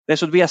There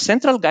should be a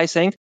central guy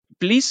saying,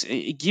 please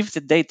give the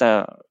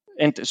data,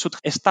 and should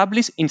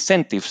establish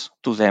incentives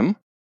to them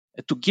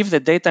to give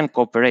the data and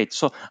cooperate.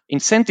 So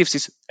incentives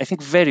is, I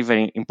think, very,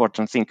 very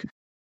important thing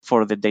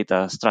for the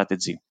data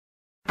strategy.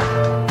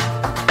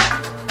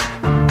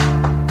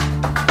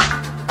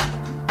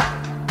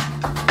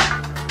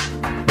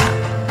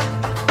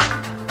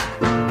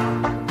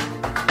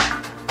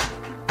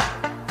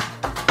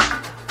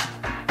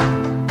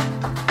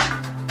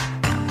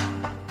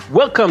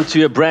 Welcome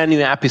to a brand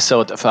new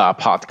episode of our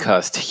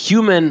podcast,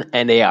 Human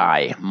and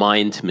AI,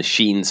 Mind,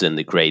 Machines, and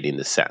the Great in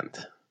the Sand.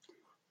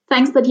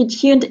 Thanks that you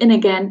tuned in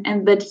again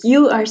and that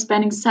you are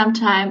spending some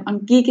time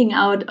on geeking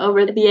out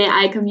over the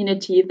AI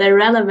community, the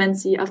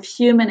relevancy of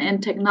human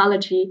and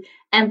technology,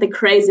 and the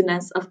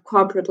craziness of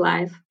corporate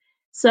life.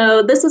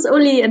 So this is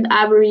Uli and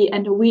Avery,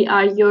 and we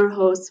are your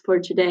hosts for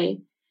today.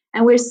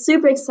 And we're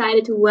super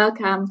excited to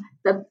welcome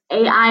the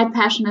AI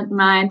passionate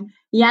mind,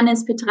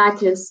 Ioannis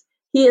Petrakis.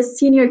 He is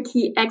Senior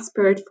Key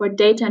Expert for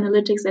Data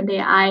Analytics and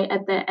AI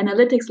at the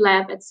Analytics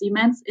Lab at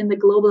Siemens in the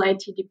Global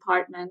IT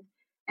Department.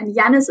 And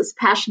Ioannis is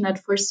passionate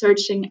for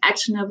searching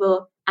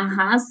actionable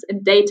ahas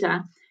in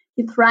data.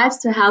 He thrives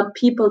to help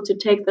people to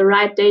take the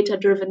right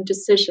data-driven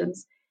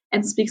decisions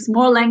and speaks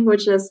more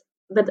languages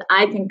that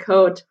I can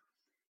code.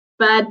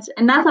 But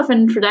enough of an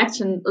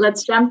introduction.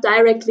 Let's jump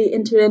directly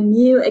into a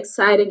new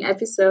exciting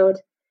episode.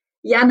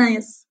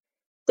 Ioannis,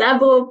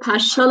 Dabo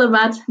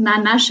Pasholovat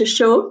na nasze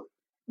show.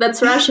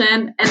 That's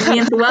Russian and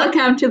means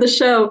welcome to the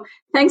show.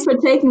 Thanks for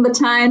taking the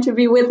time to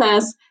be with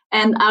us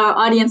and our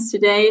audience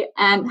today.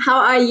 And how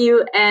are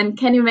you? And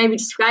can you maybe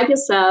describe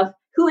yourself?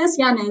 Who is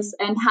Ioannis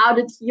and how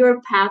did your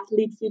path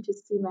lead you to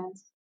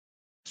Siemens?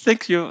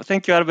 Thank you,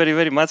 Avery,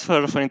 very much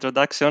for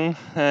introduction.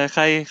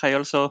 Hi,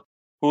 also,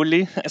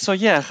 Uli. So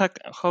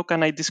how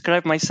can I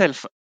describe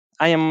myself?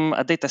 I am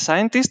a data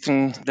scientist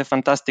in the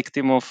fantastic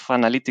team of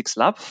Analytics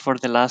Lab for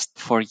the last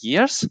 4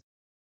 years,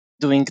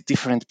 doing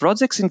different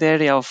projects in the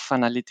area of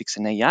analytics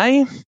and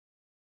AI.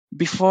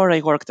 Before I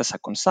worked as a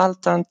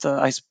consultant,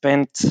 I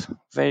spent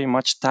very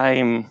much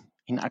time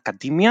in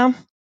academia.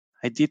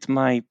 I did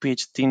my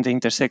PhD in the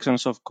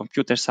intersections of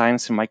computer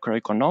science and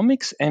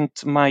microeconomics, and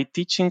my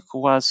teaching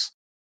was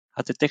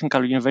at the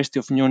Technical University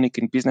of Munich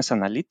in business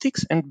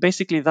analytics. And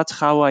basically, that's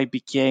how I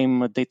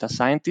became a data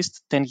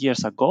scientist 10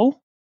 years ago.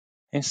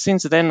 And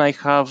since then, I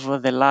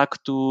have the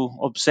luck to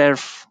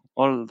observe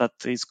all that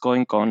is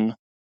going on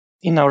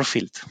in our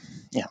field.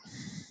 Yeah.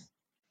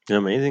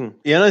 Amazing.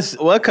 Ioannis,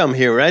 welcome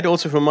here, right?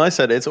 Also from my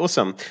side, it's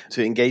awesome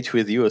to engage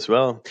with you as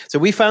well. So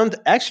we found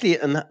actually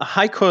a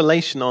high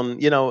correlation on,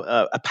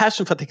 a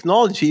passion for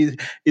technology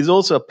is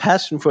also a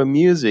passion for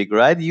music,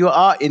 right? You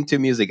are into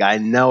music, I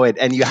know it.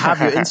 And you have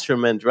your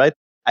instrument, right?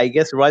 I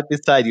guess right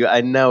beside you,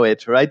 I know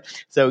it, right?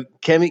 So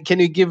can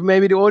you give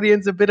maybe the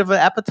audience a bit of an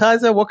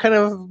appetizer? What kind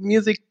of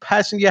music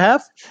passion you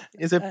have?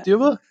 Is it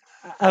doable?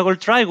 I will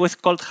try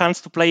with cold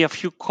hands to play a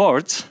few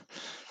chords.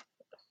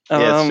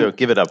 Yes, sure.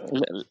 Give it up.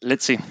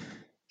 Let's see.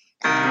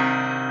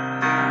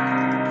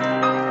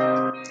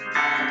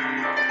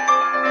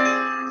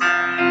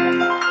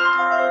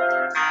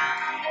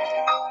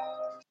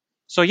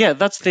 So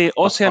that's the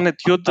Ocean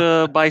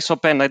Etude by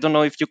Chopin. I don't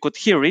know if you could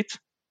hear it.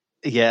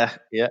 Yeah.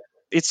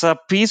 It's a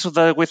piece with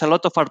a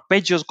lot of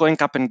arpeggios going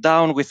up and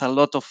down, with a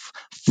lot of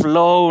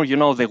flow,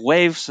 the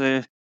waves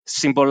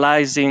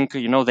symbolizing,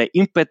 the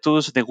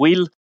impetus, the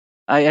will.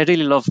 I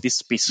really love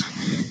this piece.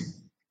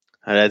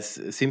 That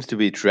seems to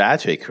be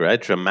tragic,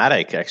 right?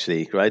 Dramatic,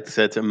 actually, right?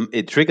 So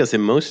it triggers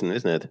emotion,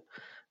 isn't it?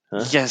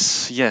 Huh?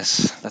 Yes.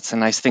 That's a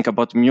nice thing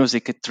about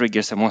music. It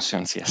triggers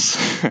emotions, yes.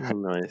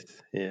 Nice.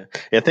 Yeah,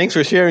 thanks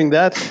for sharing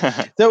that.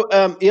 So,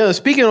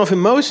 speaking of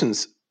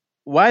emotions,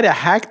 why the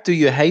heck do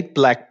you hate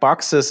black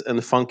boxes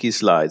and funky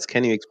slides?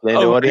 Can you explain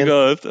to the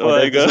audience what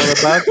that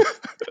is all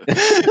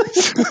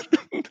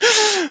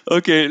about?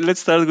 Okay, let's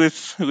start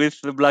with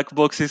the black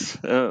boxes.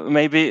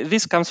 Maybe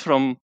this comes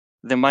from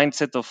the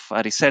mindset of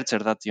a researcher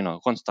that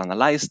wants to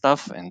analyze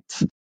stuff and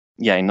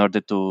in order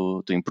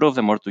to improve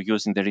them or to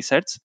use in the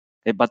research.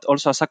 But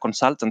also as a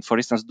consultant, for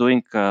instance,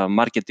 doing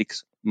marketing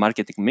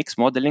mix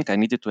modeling, I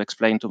needed to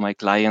explain to my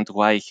client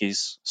why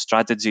his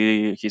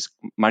strategy, his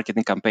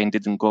marketing campaign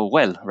didn't go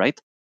well, right?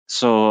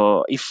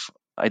 So if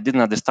I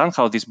didn't understand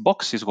how this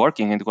box is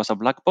working and it was a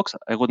black box,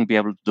 I wouldn't be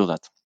able to do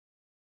that.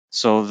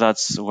 So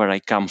that's where I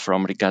come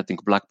from regarding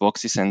black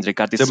boxes and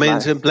regarding. So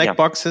means black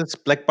boxes.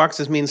 Black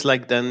boxes means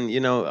like then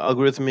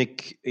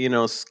algorithmic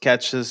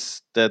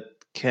sketches that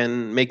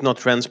can make not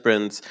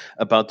transparent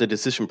about the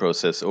decision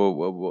process,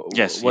 or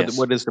yes.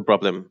 What is the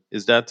problem?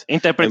 Is that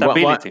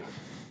interpretability?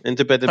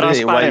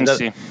 Interpretability.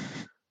 Transparency.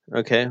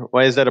 Okay,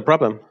 why is that a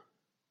problem?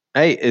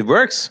 Hey, it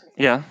works.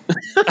 Yeah.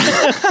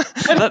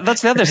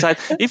 That's the other side.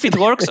 If it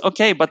works,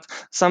 okay, but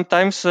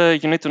sometimes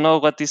you need to know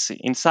what is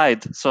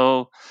inside.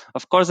 So,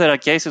 of course, there are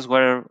cases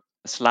where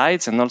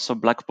slides and also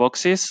black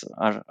boxes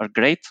are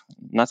great.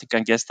 Nothing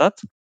can guess that.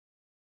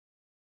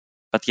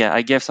 But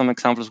I gave some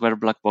examples where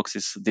black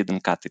boxes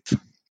didn't cut it.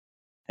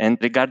 And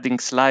regarding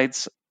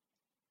slides,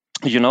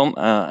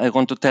 I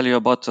want to tell you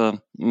about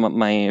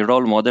my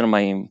role model,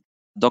 my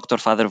doctor,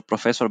 father of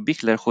Professor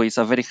Bichler, who is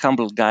a very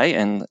humble guy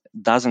and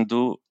doesn't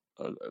do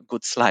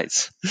good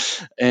slides.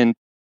 And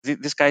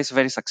this guy is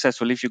very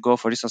successful. If you go,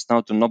 for instance,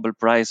 now to Nobel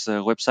Prize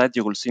website,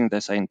 you will see in the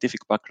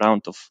scientific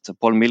background of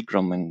Paul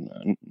Milgrom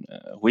and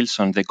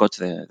Wilson. They got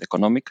the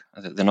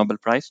the Nobel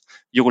Prize.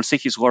 You will see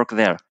his work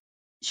there.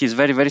 He's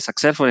very, very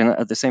successful and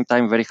at the same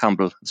time very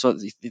humble. So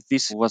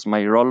this was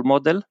my role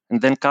model.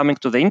 And then coming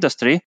to the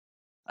industry,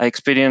 I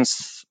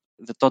experienced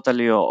the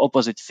totally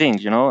opposite thing,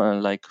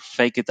 like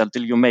fake it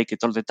until you make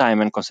it all the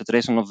time, and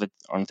concentration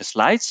on the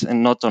slides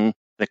and not on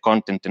the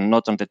content and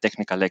not on the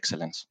technical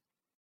excellence.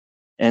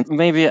 And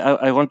maybe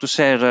I want to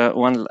share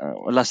one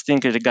last thing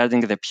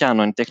regarding the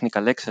piano and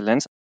technical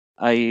excellence.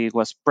 I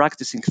was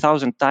practicing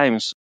 1,000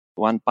 times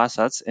one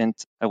passage, and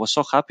I was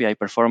so happy I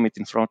performed it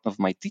in front of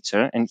my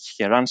teacher. And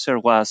her answer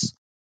was,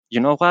 "You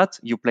know what?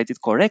 You played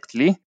it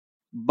correctly,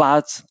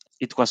 but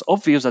it was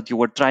obvious that you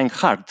were trying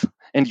hard,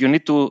 and you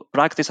need to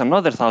practice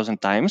another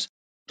 1,000 times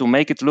to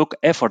make it look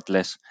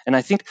effortless." And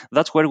I think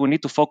that's where we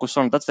need to focus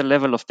on. That's the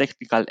level of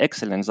technical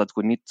excellence that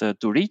we need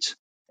to reach,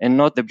 and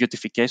not the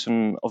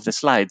beautification of the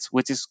slides,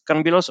 which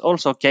can be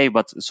also okay,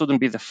 but it shouldn't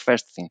be the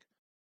first thing.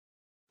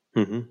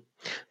 Mm-hmm.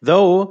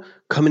 Though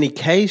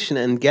communication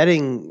and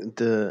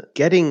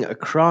getting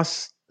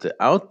across the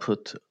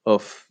output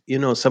of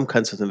some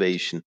kinds of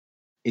innovation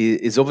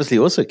is obviously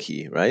also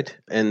key, right?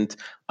 And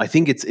I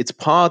think it's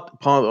part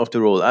of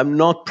the role. I'm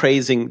not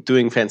praising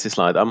doing fancy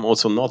slides. I'm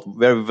also not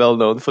very well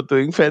known for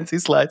doing fancy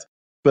slides.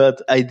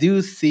 But I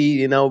do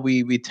see,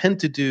 we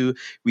tend to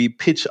we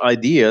pitch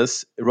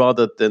ideas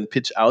rather than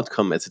pitch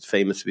outcome, as it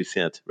famously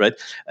said, right?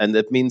 And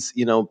that means,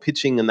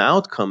 pitching an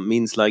outcome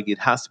means like it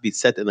has to be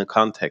set in a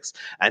context.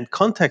 And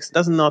context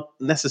does not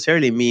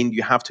necessarily mean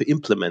you have to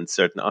implement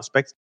certain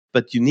aspects,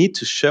 but you need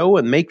to show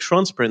and make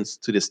transparent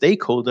to the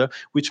stakeholder,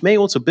 which may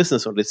also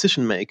business or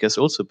decision makers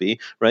also be,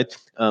 right?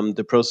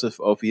 The process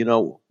of,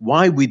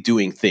 why we're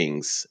doing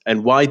things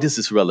and why this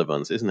is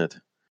relevant, isn't it?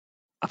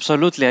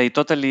 Absolutely, I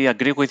totally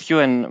agree with you.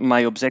 And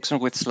my objection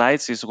with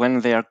slides is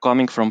when they are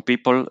coming from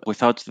people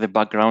without the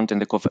background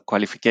and the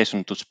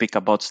qualification to speak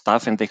about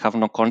stuff, and they have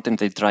no content.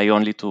 They try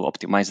only to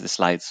optimize the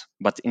slides.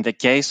 But in the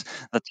case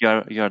that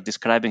you are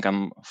describing,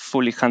 I'm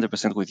fully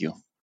 100% with you.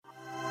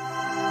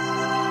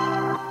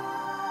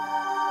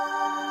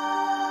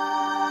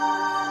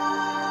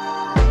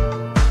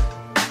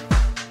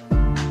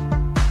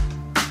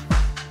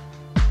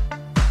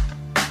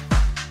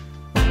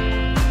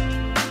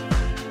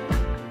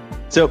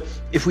 So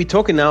if we're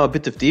talking now a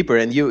bit of deeper,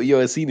 and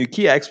you're a senior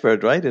key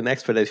expert, right? An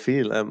expert, I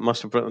feel,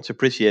 much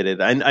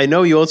appreciated. I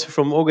know you also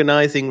from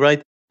organizing,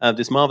 right?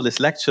 This marvelous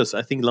lectures.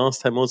 I think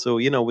last time also,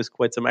 with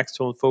quite some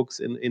external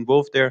folks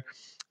involved there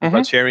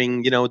about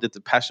sharing,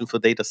 the passion for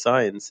data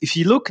science. If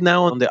you look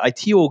now on the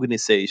IT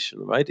organization,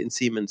 right, in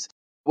Siemens,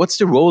 what's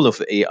the role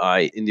of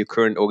AI in your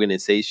current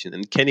organization?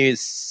 And can you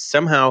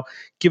somehow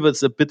give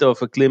us a bit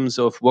of a glimpse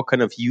of what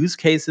kind of use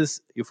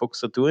cases you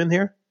folks are doing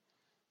here?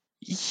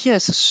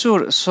 Yes,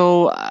 sure.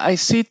 So I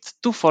see it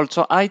twofold.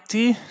 So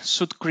IT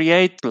should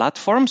create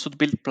platforms, should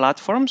build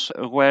platforms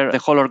where the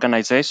whole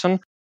organization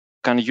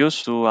can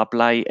use to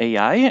apply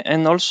AI,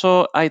 and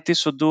also IT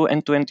should do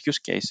end-to-end use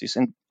cases.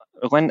 And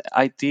when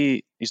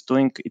IT is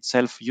doing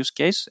itself use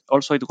case,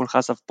 also it will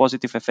have a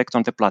positive effect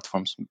on the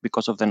platforms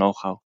because of the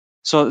know-how.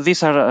 So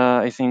these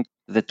are, I think,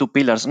 the two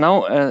pillars.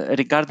 Now,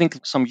 regarding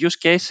some use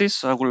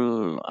cases, I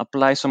will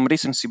apply some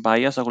recency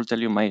bias. I will tell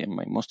you my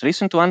most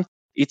recent one.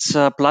 It's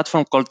a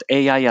platform called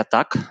AI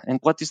Attack. And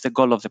what is the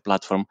goal of the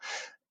platform?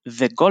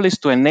 The goal is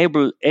to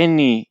enable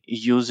any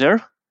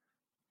user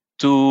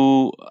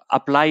to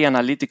apply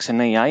analytics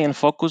and AI and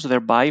focus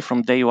thereby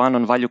from day one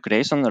on value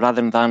creation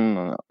rather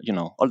than,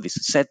 all this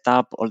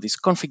setup, all this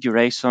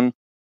configuration,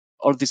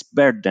 all this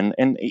burden.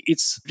 And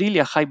it's really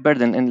a high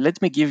burden. And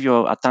let me give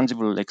you a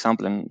tangible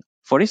example. And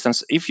for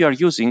instance, if you are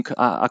using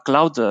a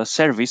cloud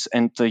service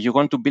and you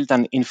want to build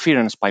an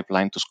inference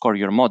pipeline to score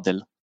your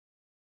model,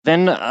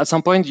 then at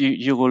some point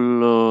you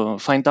will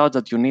find out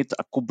that you need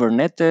a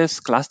Kubernetes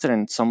cluster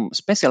and some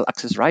special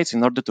access rights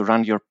in order to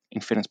run your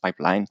inference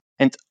pipeline.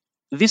 And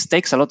this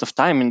takes a lot of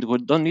time, and we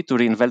don't need to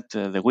reinvent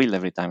the wheel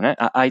every time.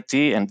 IT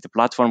and the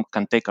platform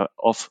can take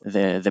off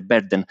the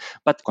burden.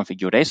 But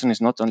configuration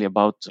is not only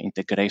about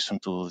integration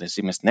to the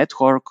Siemens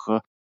network.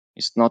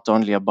 It's not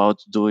only about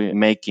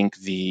making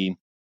the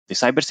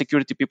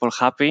cybersecurity people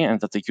happy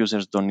and that the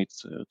users don't need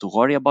to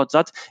worry about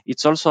that.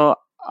 It's also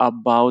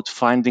about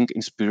finding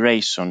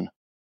inspiration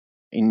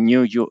in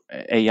new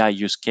AI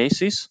use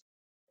cases.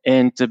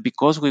 And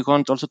because we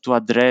want also to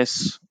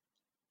address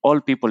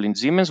all people in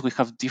Siemens, we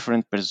have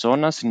different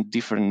personas and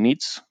different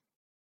needs.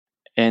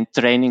 And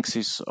trainings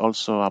is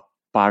also a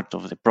part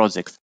of the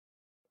project.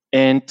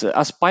 And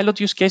as pilot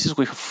use cases,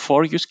 we have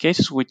 4 use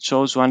cases. We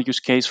chose one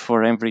use case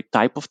for every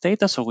type of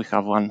data. So we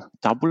have one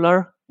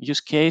tabular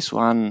use case,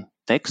 one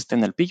text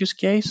NLP use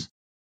case.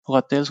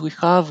 What else we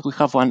have? We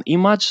have one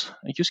image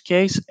use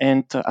case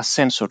and a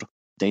sensor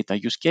data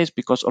use case,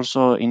 because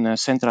also in a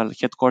central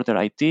headquarter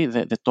IT,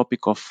 the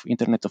topic of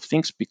Internet of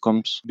Things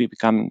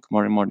becoming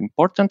more and more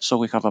important. So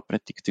we have a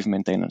predictive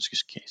maintenance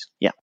use case.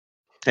 Yeah.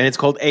 And it's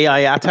called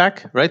AI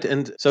attack, right?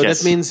 And so Yes.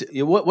 that means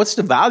what's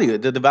the value?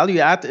 The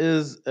value add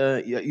is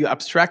you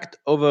abstract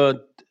over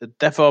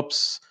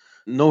DevOps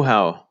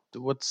know-how.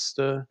 What's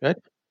the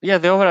right? Yeah,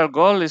 the overall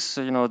goal is,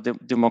 the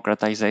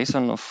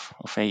democratization of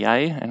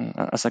AI. And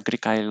as a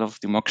Greek, I love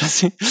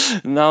democracy.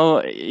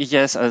 Now,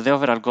 yes, the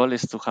overall goal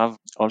is to have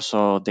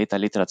also data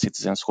literate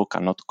citizens who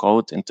cannot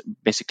code, and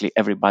basically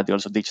everybody,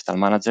 also digital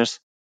managers,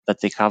 that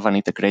they have an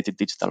integrated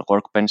digital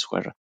workbench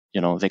where,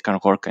 they can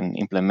work and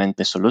implement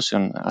the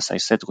solution, as I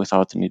said,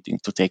 without needing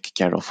to take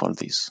care of all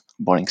this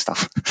boring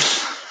stuff.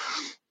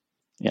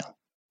 Yeah.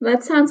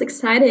 That sounds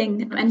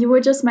exciting. And you were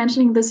just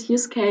mentioning this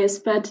use case,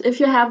 but if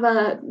you have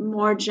a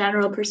more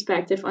general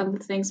perspective on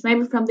things,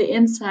 maybe from the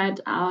inside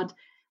out,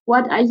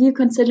 what are you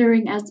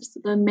considering as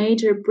the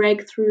major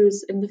breakthroughs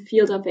in the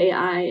field of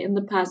AI in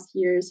the past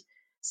years?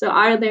 So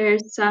are there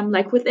some,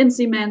 like within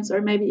Siemens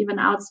or maybe even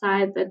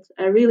outside, that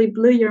really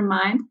blew your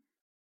mind?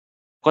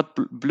 What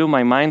blew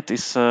my mind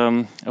is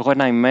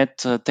when I met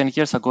 10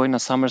 years ago in a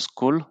summer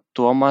school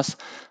Thomas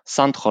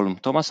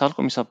Sandholm. Thomas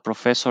Sandholm is a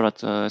professor at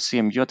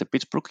CMU at the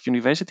Pittsburgh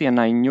University, and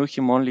I knew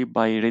him only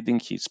by reading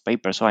his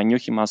paper. So I knew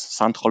him as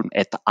Sandholm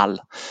et al.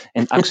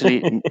 And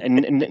actually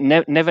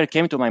never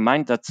came to my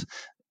mind that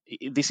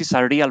this is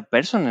a real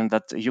person and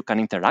that you can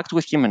interact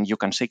with him and you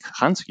can shake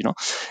hands,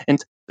 And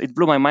it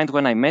blew my mind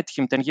when I met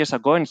him 10 years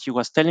ago, and he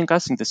was telling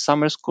us in the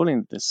summer school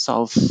in the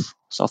south,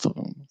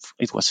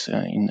 it was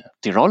in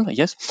Tyrol,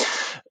 yes,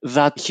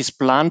 that his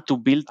plan to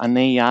build an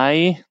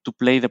AI to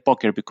play the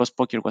poker, because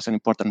poker was an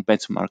important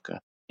benchmark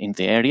in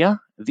the area.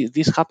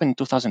 This happened in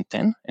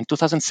 2010. In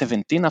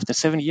 2017, after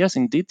 7 years,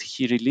 indeed,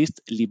 he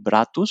released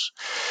Libratus.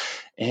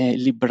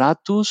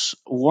 Libratus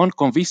won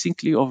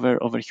convincingly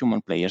over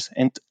human players.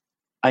 And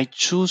I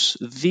choose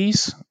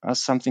this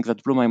as something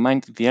that blew my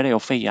mind in the area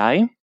of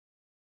AI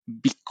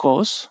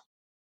because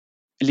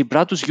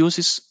Libratus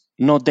uses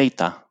no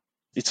data.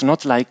 It's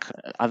not like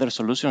other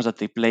solutions that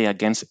they play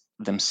against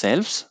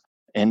themselves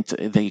and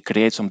they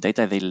create some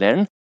data, they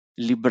learn.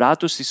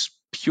 Libratus is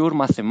pure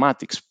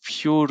mathematics,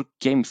 pure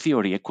game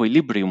theory,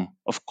 equilibrium,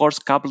 of course,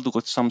 coupled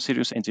with some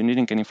serious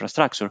engineering and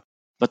infrastructure.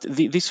 But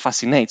this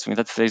fascinates me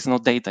that there is no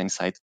data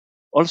inside.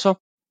 Also,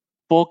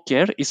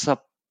 poker is a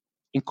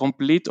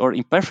incomplete or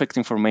imperfect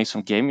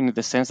information game in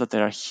the sense that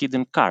there are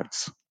hidden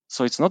cards.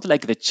 So it's not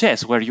like the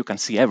chess where you can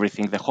see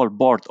everything, the whole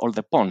board, all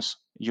the pawns.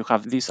 You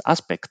have this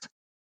aspect.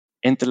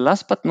 And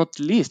last but not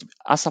least,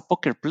 as a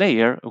poker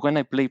player, when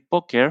I play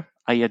poker,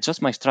 I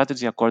adjust my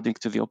strategy according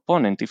to the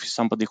opponent. If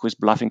somebody who is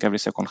bluffing every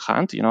second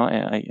hand,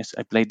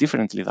 I play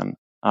differently than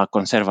a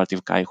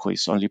conservative guy who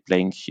is only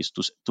playing his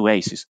two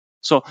aces.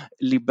 So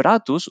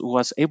Libratus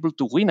was able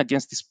to win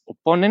against his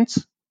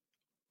opponents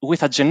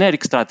with a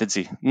generic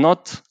strategy,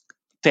 not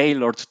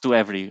tailored to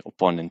every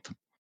opponent.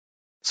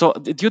 So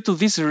due to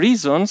these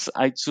reasons,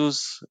 I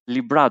choose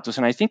Libratus,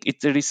 and I think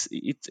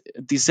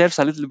it deserves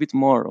a little bit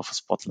more of a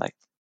spotlight.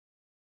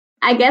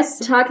 I guess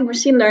talking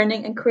machine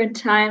learning in current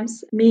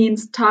times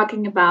means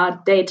talking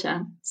about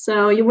data.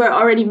 So you were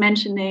already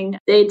mentioning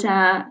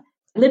data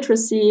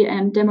literacy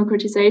and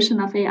democratization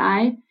of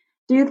AI.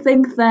 Do you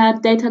think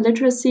that data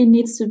literacy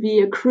needs to be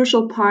a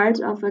crucial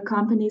part of a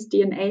company's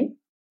DNA?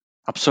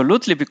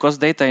 Absolutely, because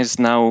data is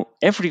now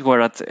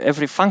everywhere, at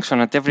every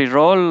function, at every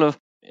role.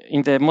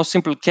 In the most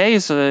simple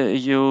case,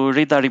 you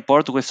read a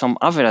report with some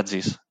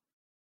averages.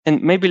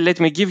 And maybe let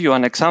me give you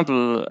an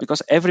example,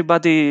 because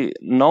everybody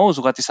knows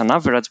what is an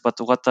average, but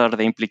what are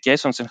the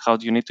implications and how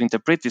do you need to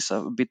interpret this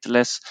a bit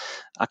less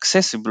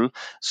accessible.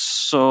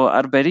 So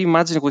Arberi,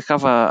 imagine we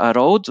have a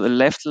road, a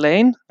left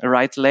lane, a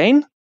right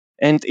lane,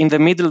 and in the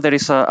middle there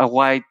is a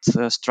white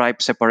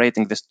stripe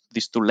separating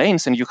these two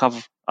lanes, and you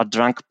have a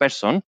drunk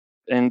person.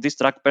 And this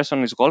drunk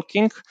person is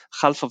walking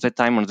half of the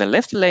time on the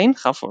left lane,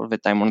 half of the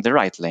time on the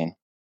right lane.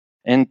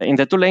 And in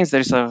the two lanes,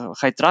 there is a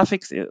high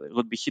traffic. He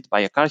would be hit by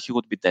a car, he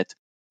would be dead.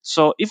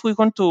 So if we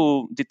want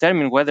to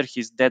determine whether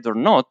he's dead or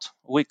not,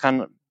 we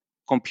can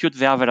compute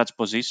the average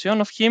position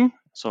of him.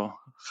 So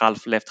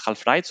half left,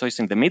 half right. So it's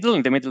in the middle.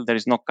 In the middle, there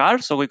is no car.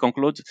 So we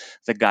conclude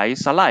the guy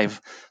is alive.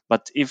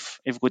 But if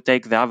we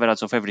take the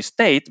average of every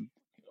state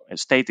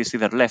is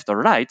either left or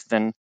right,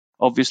 then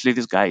obviously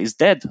this guy is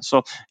dead.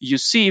 So you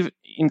see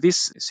in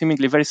this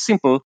seemingly very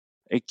simple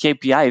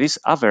KPI, this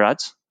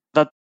average,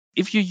 that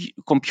if you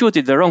compute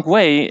it the wrong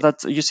way,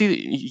 that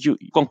you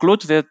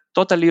conclude the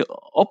totally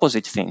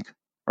opposite thing,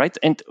 right?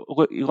 And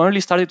we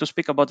only started to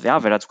speak about the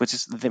average, which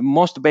is the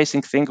most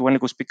basic thing when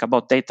we speak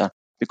about data.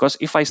 Because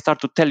if I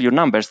start to tell you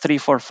numbers, 3,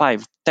 4,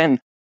 5, 10,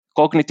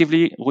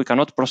 cognitively, we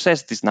cannot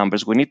process these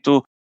numbers. We need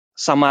to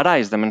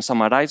summarize them, and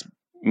summarize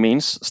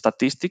means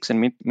statistics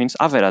and means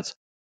average.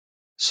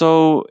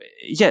 So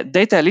yeah,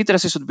 data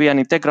literacy should be an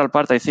integral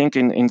part, I think,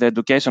 in the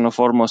education of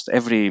almost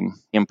every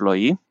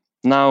employee.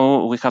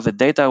 Now we have the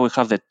data, we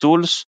have the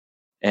tools,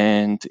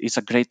 and it's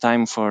a great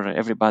time for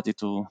everybody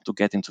to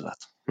get into that.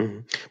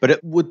 But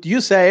would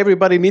you say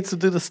everybody needs to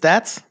do the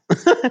stats?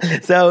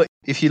 So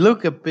if you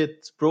look a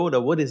bit broader,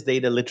 what is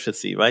data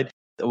literacy, right?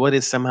 What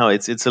is somehow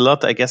it's a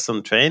lot, I guess,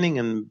 on training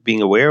and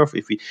being aware of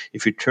if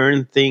we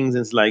turn things,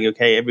 it's like,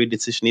 okay, every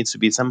decision needs to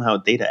be somehow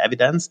data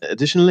evidence.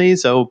 Additionally,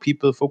 so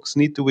folks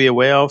need to be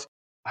aware of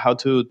how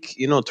to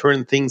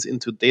turn things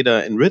into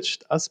data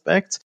enriched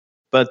aspects.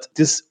 But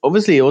this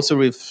obviously also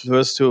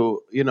refers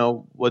to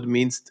what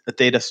means a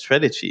data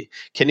strategy.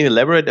 Can you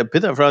elaborate a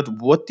bit about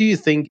what do you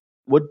think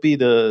would be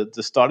the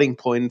starting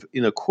point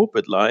in a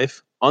corporate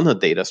life on a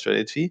data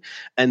strategy?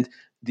 And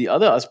the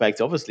other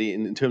aspects, obviously,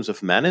 in terms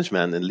of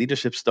management and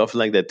leadership stuff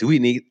like that, do we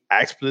need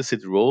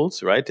explicit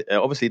roles, right?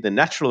 Obviously, the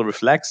natural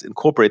reflex in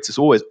corporates is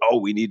always, oh,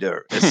 we need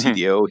a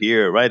CDO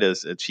here, right,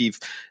 as a chief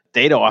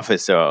data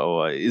officer,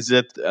 or is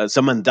it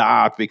someone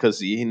dark because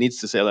he needs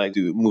to say like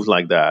to move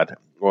like that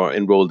or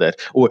enroll that,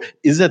 or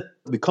is it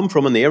we come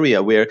from an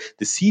area where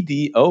the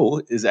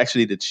CDO is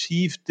actually the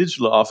chief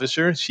digital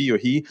officer, she or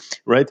he,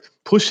 right,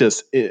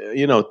 pushes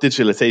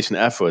digitalization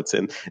efforts,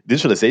 and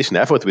digitalization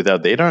efforts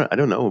without data, I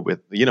don't know,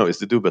 is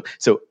the doable.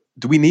 So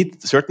do we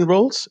need certain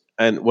roles,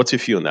 and what's your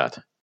view on that?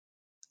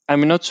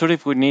 I'm not sure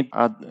if we need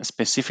a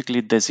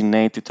specifically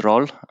designated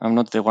role. I'm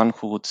not the one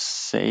who would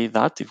say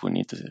that if we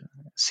need a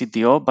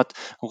CDO, but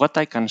what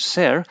I can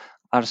share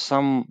are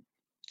some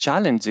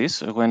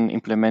challenges when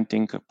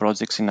implementing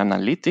projects in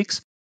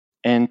analytics.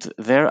 And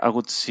there I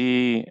would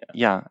see,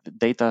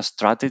 data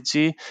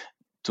strategy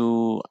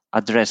to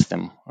address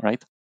them,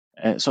 right?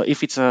 So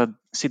if it's a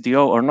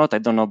CDO or not, I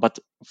don't know, but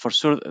for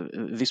sure,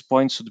 these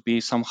points should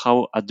be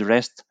somehow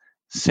addressed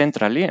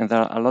centrally, and there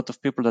are a lot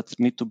of people that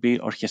need to be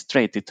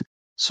orchestrated.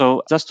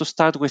 So just to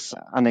start with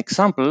an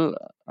example,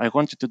 I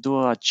wanted to do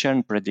a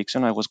churn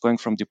prediction. I was going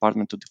from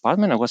department to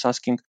department. I was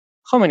asking,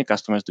 how many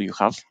customers do you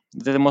have?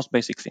 The most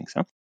basic things.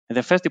 Huh? And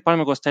the first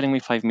department was telling me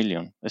 5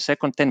 million, the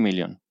second 10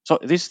 million. So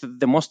this is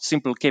the most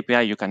simple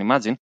KPI you can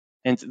imagine.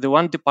 And the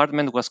one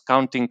department was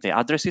counting the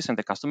addresses and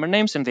the customer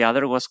names, and the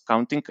other was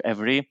counting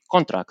every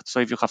contract. So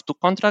if you have two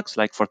contracts,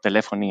 like for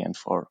telephony and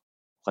for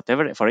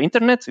whatever, for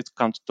internet, it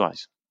counts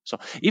twice. So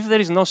if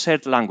there is no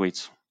shared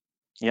language,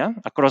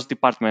 across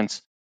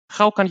departments,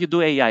 how can you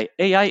do AI?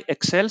 AI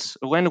excels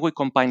when we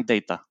combine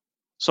data.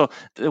 So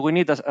we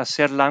need a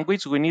shared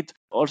language. We need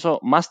also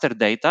master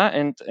data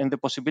and the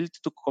possibility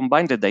to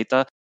combine the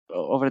data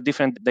over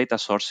different data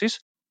sources.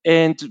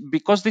 And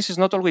because this is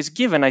not always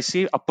given, I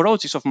see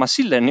approaches of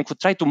machine learning who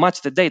try to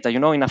match the data,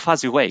 in a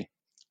fuzzy way.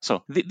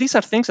 So these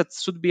are things that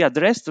should be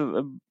addressed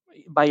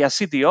by a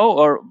CDO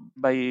or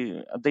by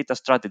a data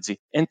strategy.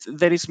 And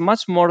there is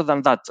much more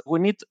than that. We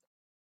need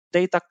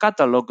data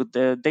catalog,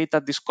 the data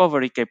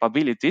discovery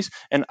capabilities.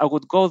 And I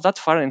would go that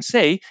far and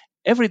say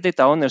every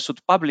data owner should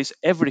publish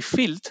every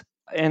field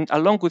and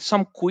along with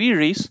some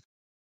queries.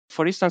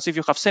 For instance, if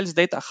you have sales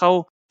data,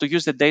 how to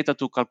use the data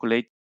to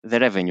calculate the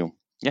revenue.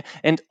 Yeah,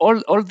 and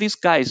all these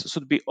guys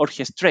should be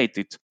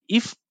orchestrated.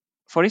 If,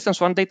 for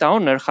instance, one data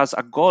owner has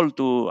a goal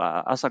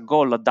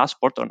a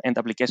dashboard or end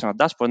application a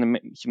dashboard, and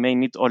he may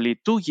need only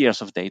 2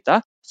 years of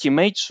data, he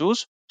may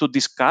choose to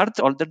discard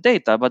all the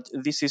data, but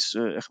this is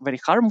very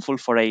harmful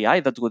for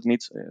AI that would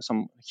need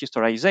some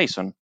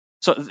historization.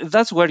 So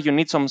that's where you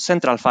need some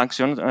central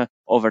function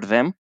over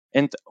them,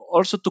 and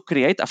also to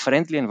create a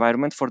friendly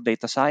environment for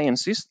data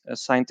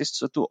scientists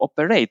to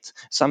operate.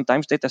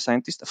 Sometimes data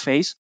scientists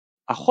face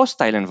a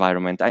hostile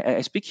environment.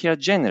 I speak here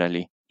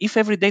generally. If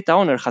every data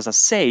owner has a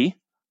say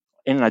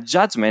and a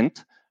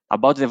judgment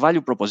about the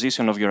value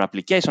proposition of your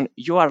application,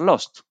 you are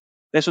lost.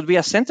 There should be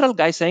a central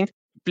guy saying,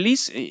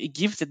 please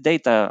give the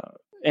data,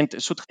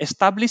 and should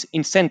establish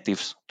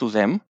incentives to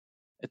them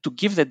to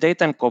give the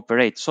data and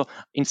cooperate. So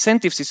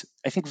incentives is,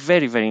 I think,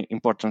 very, very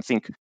important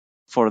thing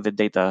for the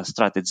data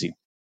strategy.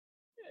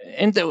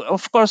 And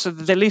of course,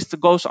 the list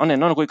goes on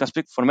and on. We can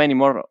speak for many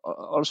more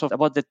also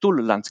about the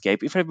tool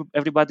landscape. If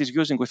everybody is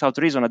using without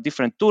reason a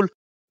different tool,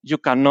 you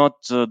cannot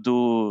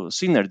do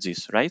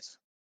synergies, right?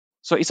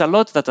 So it's a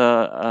lot that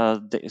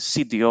the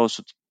CDO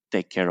should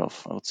take care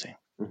of, I would say.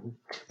 Mm-hmm.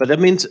 But that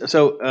means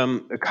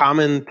a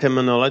common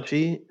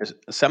terminology,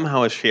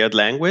 somehow a shared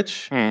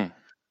language.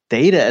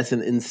 Data as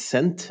an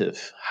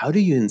incentive. How do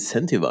you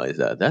incentivize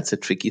that? That's a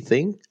tricky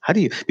thing. How do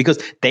you? Because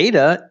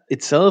data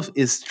itself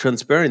is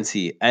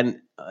transparency, and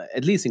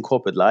at least in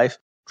corporate life,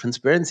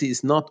 transparency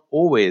is not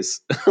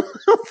always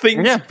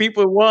things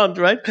people want,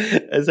 right?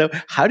 And so,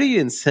 how do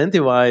you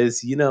incentivize?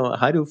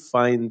 How to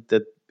find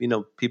that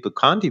people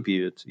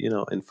contribute,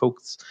 and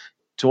folks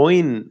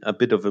join a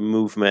bit of a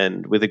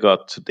movement with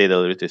regard to data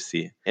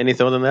literacy. Any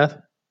thought on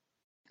that?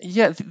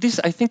 Yeah,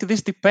 I think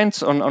this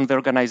depends on the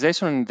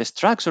organization and the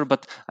structure,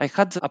 but I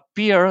had a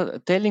peer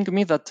telling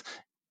me that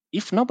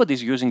if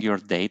nobody's using your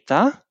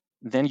data,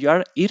 then you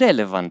are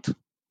irrelevant.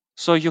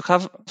 So you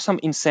have some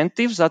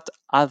incentives that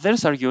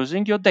others are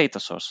using your data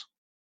source.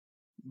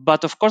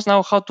 But of course,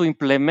 now how to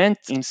implement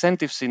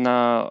incentives in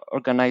an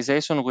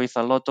organization with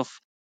a lot of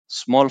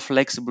small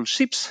flexible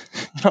ships,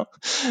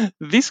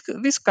 this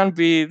can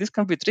be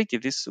tricky.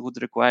 This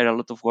would require a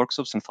lot of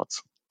workshops and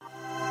thoughts.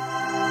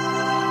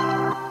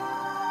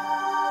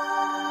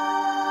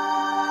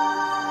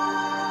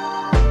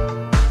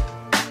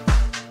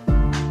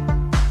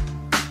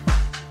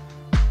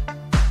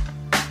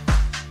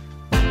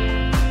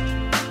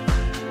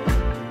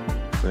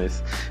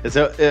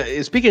 So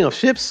speaking of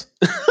ships,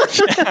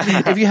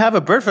 if you have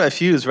a bird's eye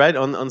views, right,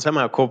 on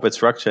somehow corporate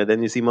structure,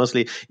 then you see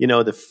mostly,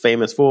 the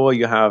famous four.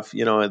 You have,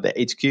 the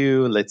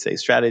HQ, let's say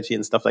strategy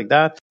and stuff like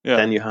that. Yeah.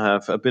 Then you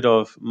have a bit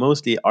of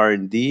mostly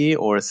R&D,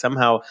 or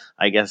somehow,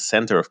 I guess,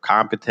 center of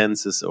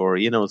competences, or,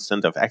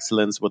 center of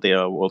excellence, what they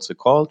are also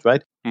called,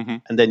 right? Mm-hmm.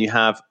 And then you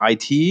have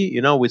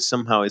IT, which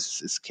somehow is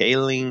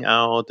scaling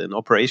out and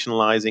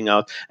operationalizing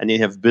out. And then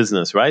you have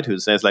business, right? Who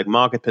says like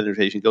market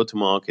penetration, go to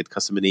market,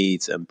 customer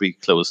needs, and bring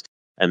close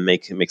and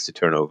makes the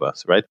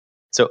turnovers, right?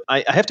 So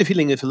I have the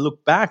feeling, if you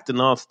look back the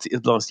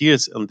last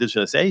years on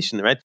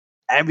digitalization, right?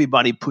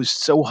 Everybody pushed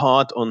so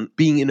hard on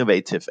being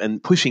innovative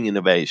and pushing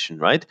innovation,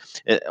 right?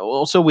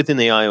 Also within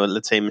AI, or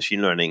let's say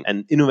machine learning,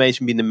 and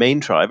innovation being the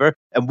main driver.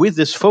 And with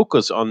this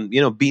focus on,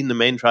 being the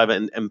main driver,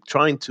 and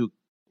trying to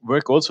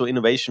work also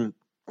innovation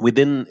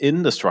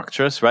in the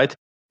structures, right?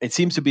 It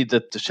seems to be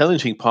that the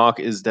challenging part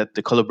is that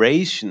the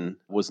collaboration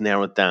was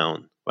narrowed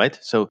down, right?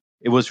 So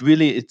it was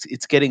really,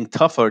 it's getting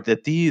tougher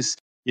that these,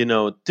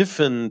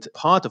 different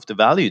part of the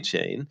value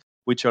chain,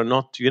 which are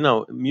not,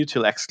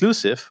 mutual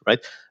exclusive, right?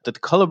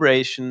 That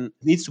collaboration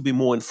needs to be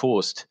more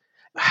enforced.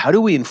 How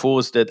do we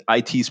enforce that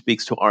IT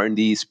speaks to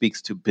R&D,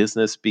 speaks to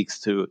business,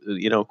 speaks to,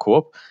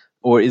 co-op?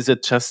 Or is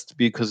it just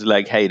because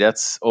like, hey,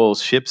 that's all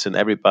ships and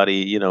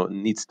everybody,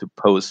 needs to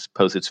pose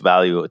its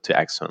value to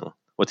external?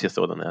 What's your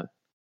thought on that?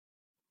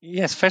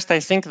 Yes, first I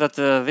think that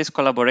this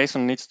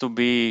collaboration needs to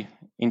be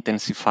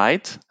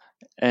intensified.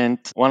 And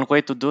one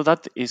way to do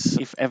that is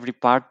if every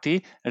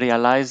party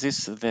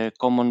realizes the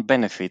common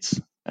benefits,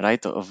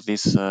 right, of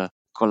this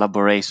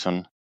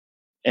collaboration.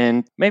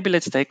 And maybe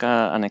let's take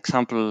an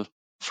example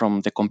from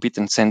the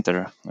competence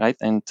center, right,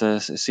 and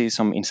see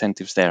some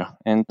incentives there.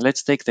 And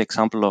let's take the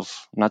example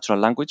of natural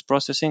language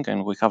processing,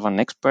 and we have an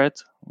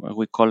expert.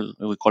 We call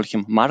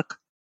him Mark.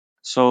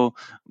 So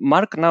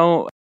Mark,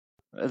 now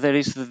there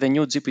is the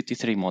new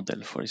GPT-3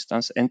 model, for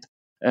instance, and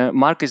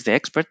Mark is the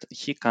expert.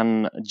 He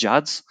can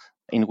judge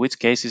in which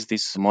cases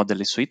this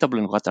model is suitable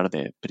and what are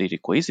the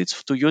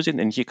prerequisites to use it,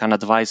 and he can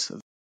advise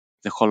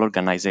the whole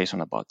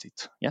organization about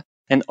it. Yeah.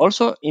 And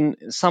also in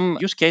some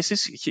use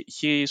cases,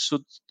 he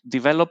should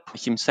develop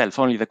himself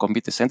only the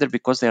computer center,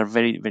 because they are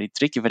very, very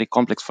tricky, very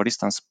complex. For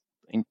instance,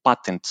 in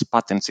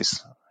patents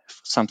is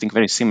something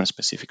very similar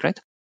specific, right?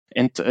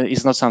 And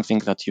it's not something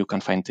that you can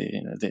find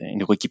in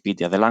the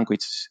Wikipedia. The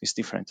language is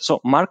different.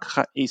 So Mark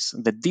is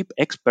the deep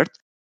expert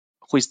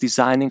who is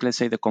designing, let's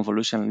say, the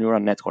convolutional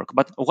neural network.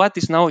 But what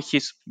is now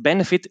his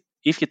benefit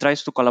if he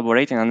tries to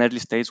collaborate in an early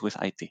stage with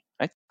IT,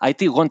 right?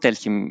 IT won't tell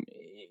him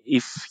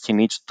if he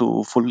needs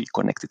to fully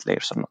connected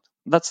layers or not.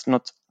 That's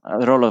not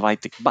the role of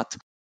IT. But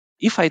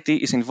if IT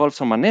is involved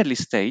from an early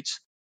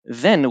stage,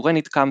 then when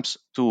it comes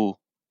to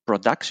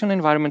production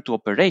environment, to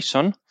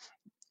operation,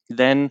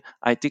 then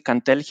IT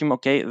can tell him,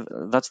 okay,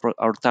 that's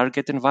our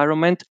target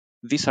environment.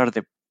 These are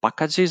the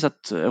packages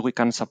that we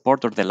can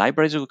support, or the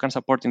libraries we can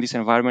support in this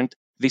environment.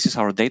 This is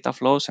our data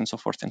flows, and so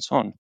forth and so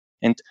on.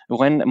 And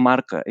when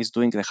Mark is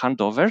doing the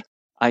handover,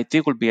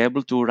 IT will be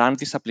able to run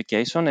this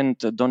application and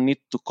don't need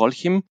to call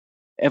him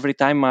every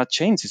time a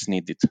change is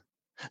needed.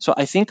 So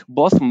I think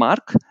both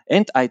Mark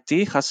and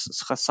IT has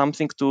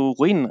something to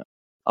win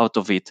out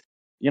of it.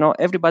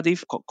 Everybody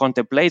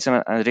contemplates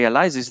and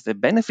realizes the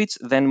benefits,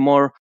 then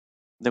more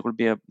there will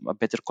be a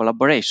better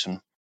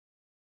collaboration.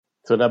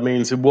 So that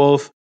means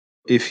both,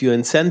 if your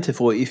incentive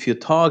or if your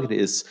target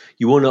is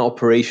you want to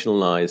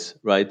operationalize,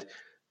 right?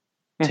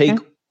 Take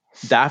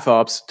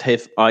DevOps,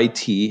 take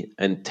IT,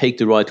 and take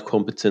the right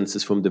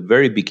competences from the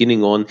very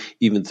beginning on,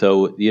 even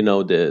though,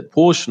 the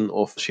portion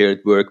of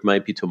shared work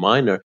might be too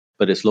minor.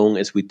 But as long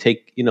as we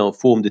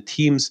form the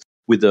teams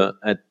with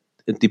a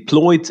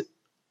deployed,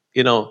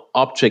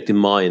 object in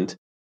mind,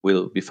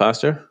 will be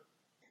faster.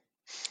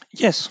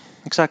 Yes,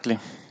 exactly.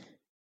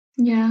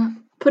 Yeah,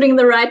 putting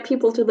the right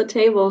people to the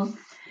table.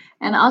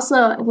 And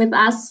also with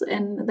us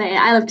in the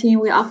AI Lab team,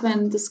 we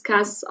often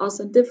discuss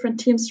also different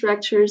team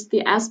structures,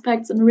 the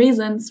aspects and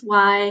reasons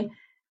why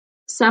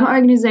some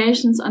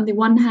organizations on the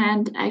one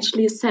hand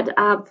actually set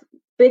up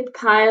big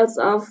piles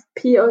of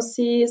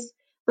POCs,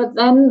 but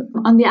then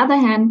on the other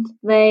hand,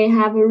 they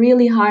have a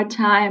really hard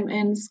time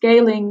in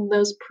scaling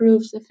those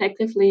proofs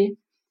effectively.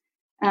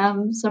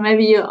 So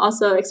maybe you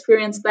also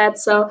experienced that.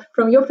 So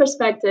from your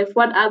perspective,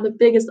 what are the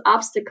biggest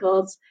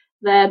obstacles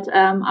that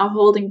are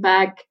holding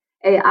back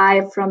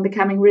AI from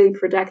becoming really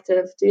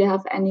productive? Do you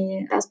have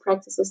any best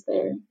practices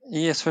there?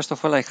 Yes, first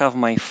of all, I have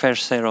my fair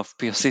share of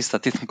POCs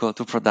that didn't go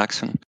to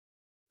production.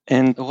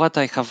 And what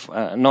I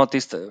have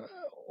noticed,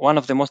 one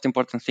of the most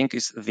important things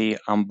is the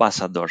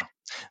ambassador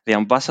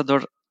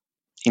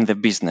in the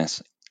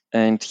business.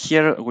 And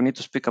here we need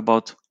to speak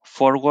about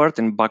forward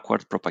and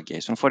backward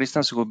propagation. For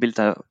instance, we built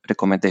a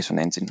recommendation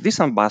engine. These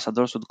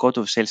ambassadors would go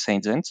to sales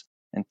agents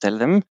and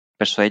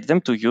persuade them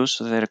to use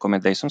the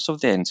recommendations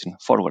of the engine,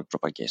 forward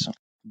propagation.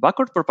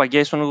 Backward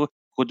propagation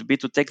would be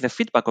to take the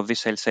feedback of the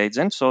sales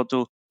agent, so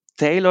to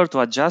tailor, to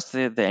adjust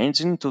the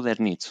engine to their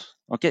needs.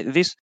 Okay,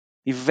 this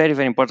is very,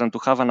 very important, to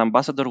have an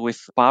ambassador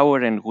with power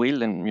and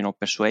will and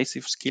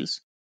persuasive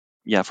skills.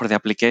 for the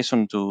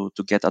application to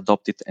get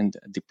adopted and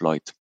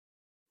deployed.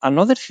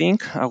 Another thing,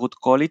 I would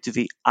call it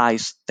the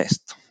ICE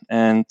test,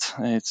 and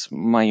it's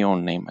my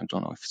own name. I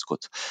don't know if it's good.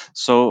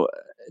 So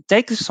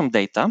take some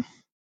data,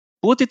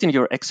 put it in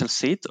your Excel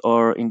sheet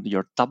or in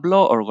your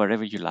Tableau or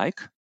wherever you like,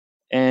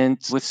 and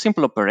with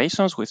simple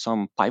operations, with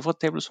some pivot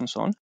tables and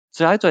so on,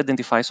 try to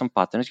identify some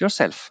patterns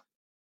yourself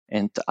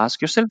and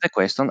ask yourself the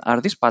question, are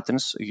these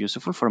patterns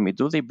useful for me?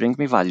 Do they bring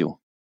me value?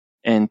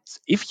 And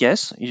if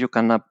yes, you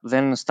can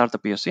then start a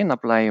POC and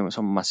apply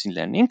some machine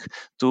learning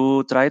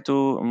to try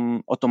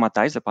to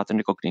automatize the pattern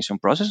recognition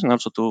process and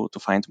also to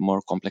find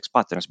more complex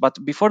patterns.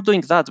 But before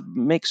doing that,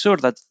 make sure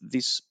that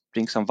this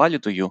brings some value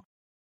to you.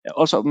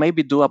 Also,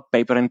 maybe do a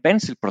paper and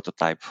pencil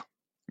prototype.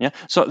 Yeah.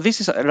 So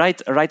this is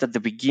right at the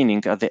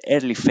beginning, at the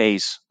early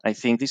phase. I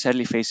think this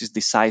early phase is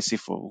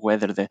decisive for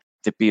whether the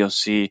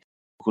POC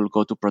will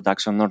go to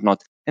production or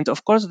not. And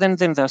of course, then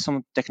there are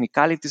some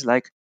technicalities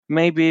like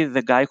maybe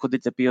the guy who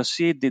did the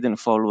POC didn't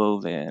follow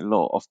the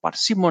law of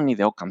parsimony,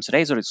 the Occam's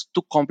razor. It's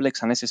too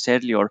complex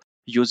unnecessarily, or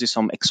uses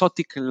some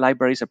exotic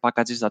libraries or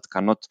packages that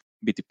cannot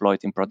be deployed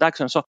in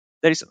production. So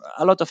there is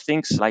a lot of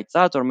things like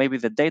that, or maybe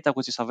the data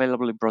which is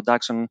available in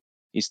production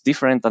is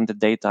different than the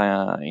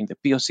data in the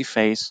POC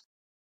phase.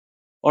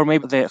 Or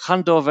maybe the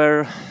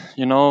handover,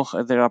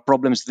 there are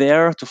problems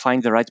there to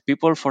find the right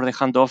people for the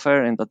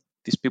handover, and that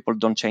these people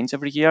don't change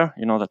every year.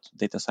 You know that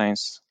data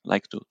science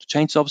like to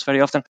change jobs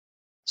very often.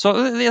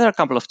 So there are a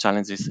couple of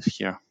challenges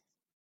here.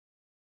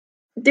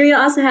 Do you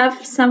also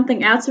have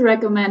something else to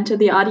recommend to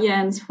the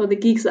audience, for the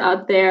geeks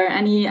out there?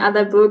 Any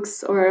other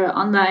books or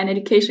online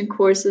education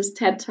courses,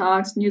 TED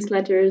Talks,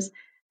 newsletters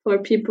for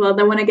people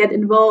that want to get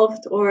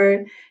involved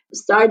or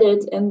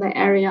started in the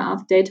area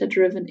of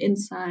data-driven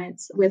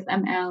insights with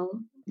ML?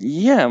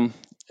 Yeah,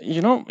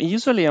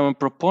 usually I'm a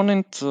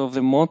proponent of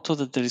the motto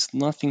that there is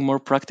nothing more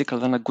practical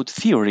than a good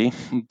theory.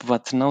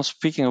 But now,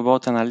 speaking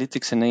about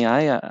analytics and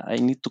AI, I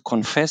need to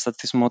confess that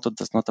this motto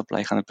does not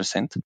apply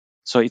 100%.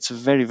 So it's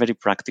very, very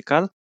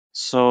practical.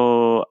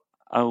 So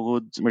I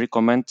would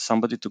recommend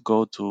somebody to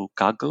go to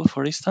Kaggle,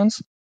 for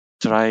instance,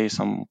 try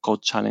some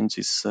code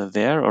challenges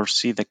there, or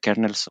see the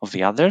kernels of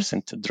the others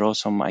and to draw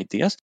some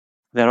ideas.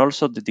 There are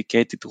also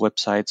dedicated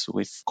websites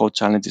with code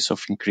challenges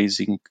of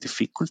increasing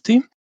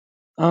difficulty.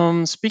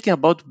 Speaking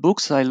about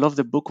books, I love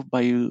the book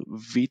by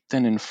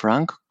Witten and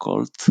Frank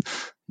called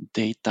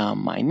Data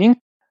Mining.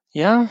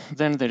 Yeah,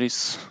 then there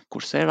is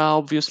Coursera,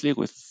 obviously,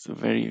 with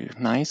very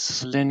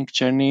nice learning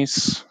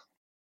journeys.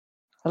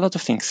 A lot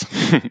of things.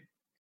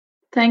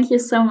 Thank you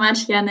so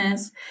much,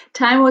 Ioannis.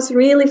 Time was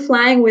really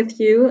flying with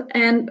you,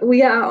 and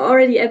we are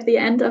already at the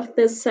end of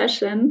this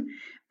session.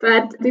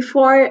 But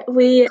before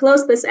we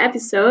close this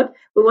episode,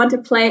 we want to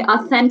play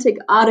authentic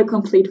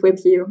autocomplete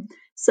with you.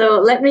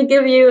 So let me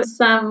give you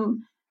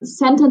some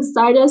sentence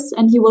starters,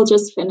 and you will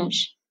just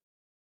finish.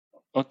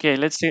 Okay,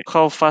 let's see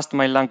how fast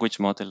my language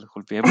model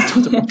will be able to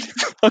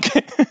autocomplete.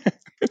 Okay.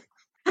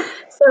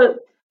 So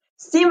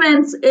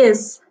Siemens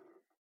is.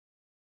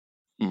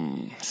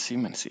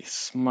 Siemens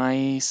is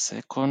my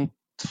second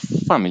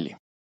family.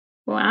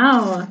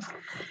 Wow.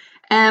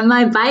 And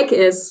my bike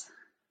is.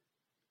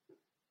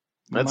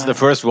 That's the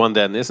first one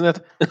then, isn't it?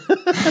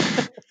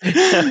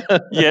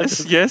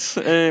 Yes.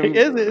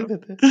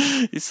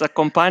 It? It's a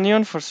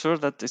companion for sure.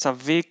 That is a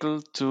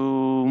vehicle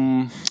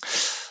to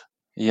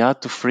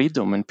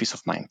freedom and peace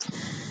of mind.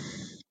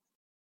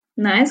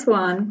 Nice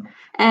one.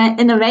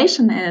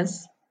 Innovation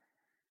is.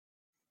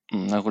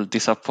 I will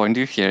disappoint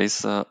you here.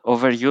 It's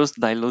overused,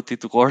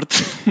 diluted word.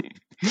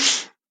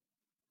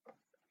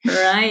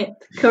 Right.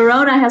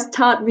 Corona has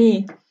taught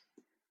me.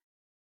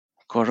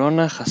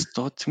 Corona has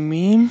taught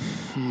me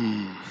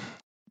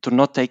to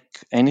not take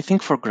anything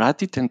for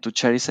granted and to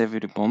cherish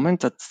every moment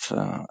that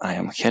I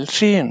am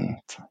healthy and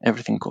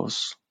everything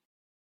goes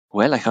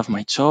well. I have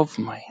my job,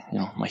 my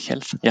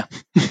health. Yeah.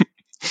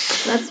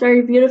 That's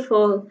very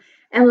beautiful.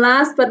 And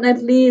last but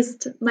not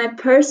least, my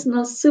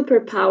personal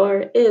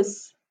superpower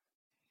is.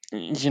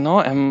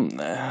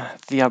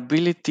 The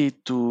ability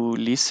to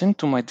listen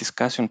to my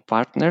discussion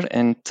partner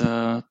and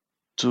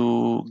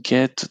to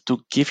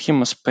give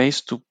him a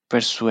space to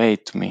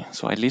persuade me.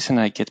 So I listen,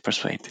 I get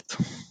persuaded.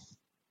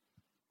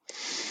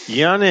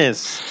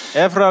 Ioannis,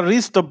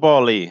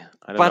 Evraristopoli.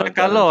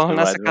 Παρακαλώ,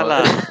 να σε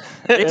καλά.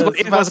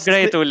 It was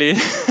great, Uli.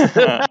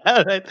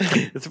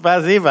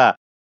 Spasiba.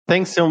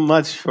 Thanks so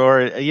much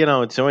for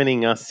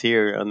joining us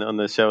here on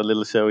the show,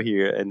 little show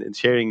here, and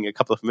sharing a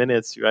couple of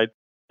minutes right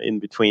in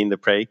between the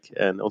break,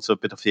 and also a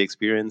bit of the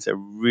experience. I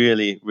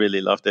really, really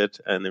loved it,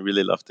 and I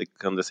really loved the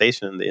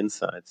conversation and the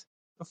insights.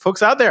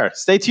 Folks out there,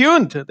 stay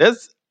tuned.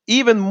 There's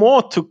even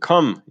more to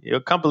come.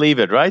 You can't believe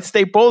it, right?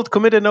 Stay bold,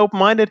 committed, and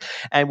open-minded,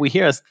 and we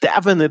hear us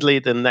definitely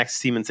the next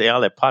Siemens AI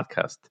Lab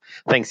podcast.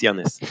 Thanks,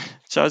 Ioannis.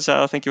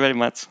 Ciao. Thank you very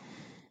much.